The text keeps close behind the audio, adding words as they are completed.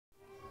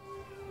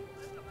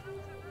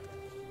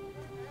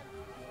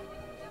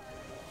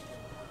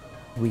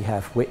We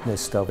have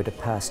witnessed over the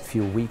past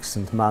few weeks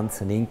and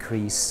months an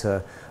increase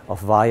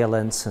of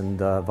violence and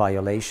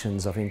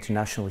violations of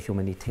international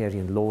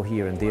humanitarian law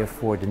here, and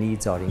therefore the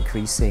needs are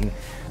increasing.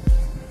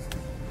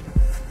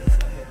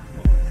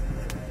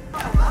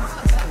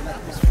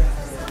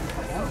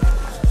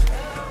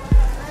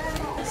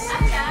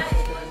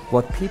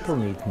 What people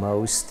need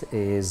most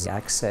is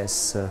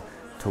access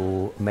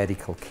to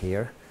medical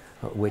care,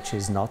 which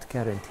is not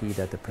guaranteed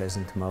at the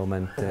present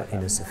moment at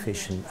a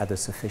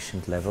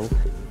sufficient level.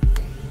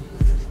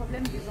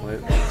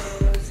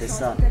 C'est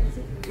ça.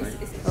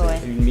 Ouais.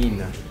 Une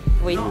mine.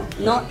 Oui.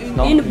 Non,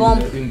 une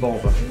bombe. Une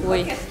bombe.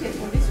 Oui.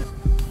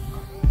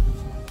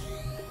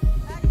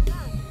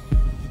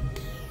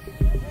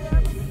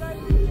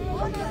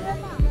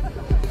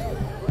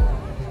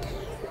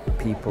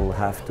 People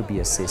have to be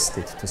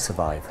assisted to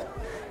survive.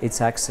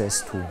 It's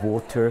access to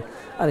water,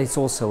 and it's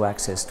also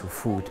access to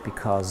food,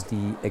 because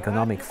the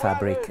economic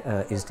fabric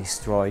is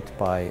destroyed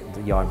by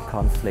the armed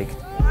conflict.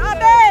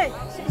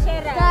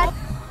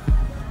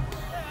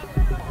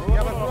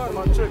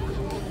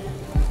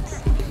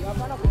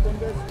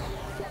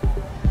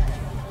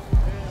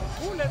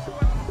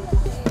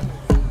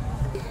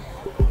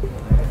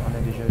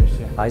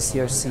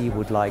 ICRC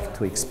would like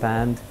to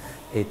expand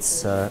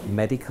its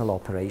medical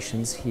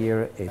operations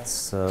here,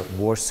 its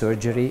war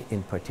surgery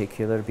in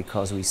particular,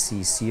 because we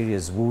see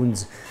serious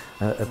wounds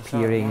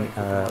appearing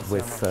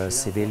with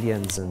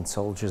civilians and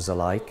soldiers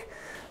alike.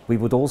 We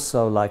would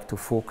also like to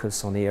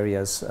focus on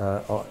areas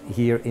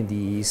here in the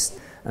east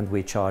and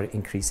which are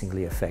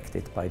increasingly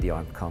affected by the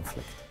armed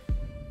conflict.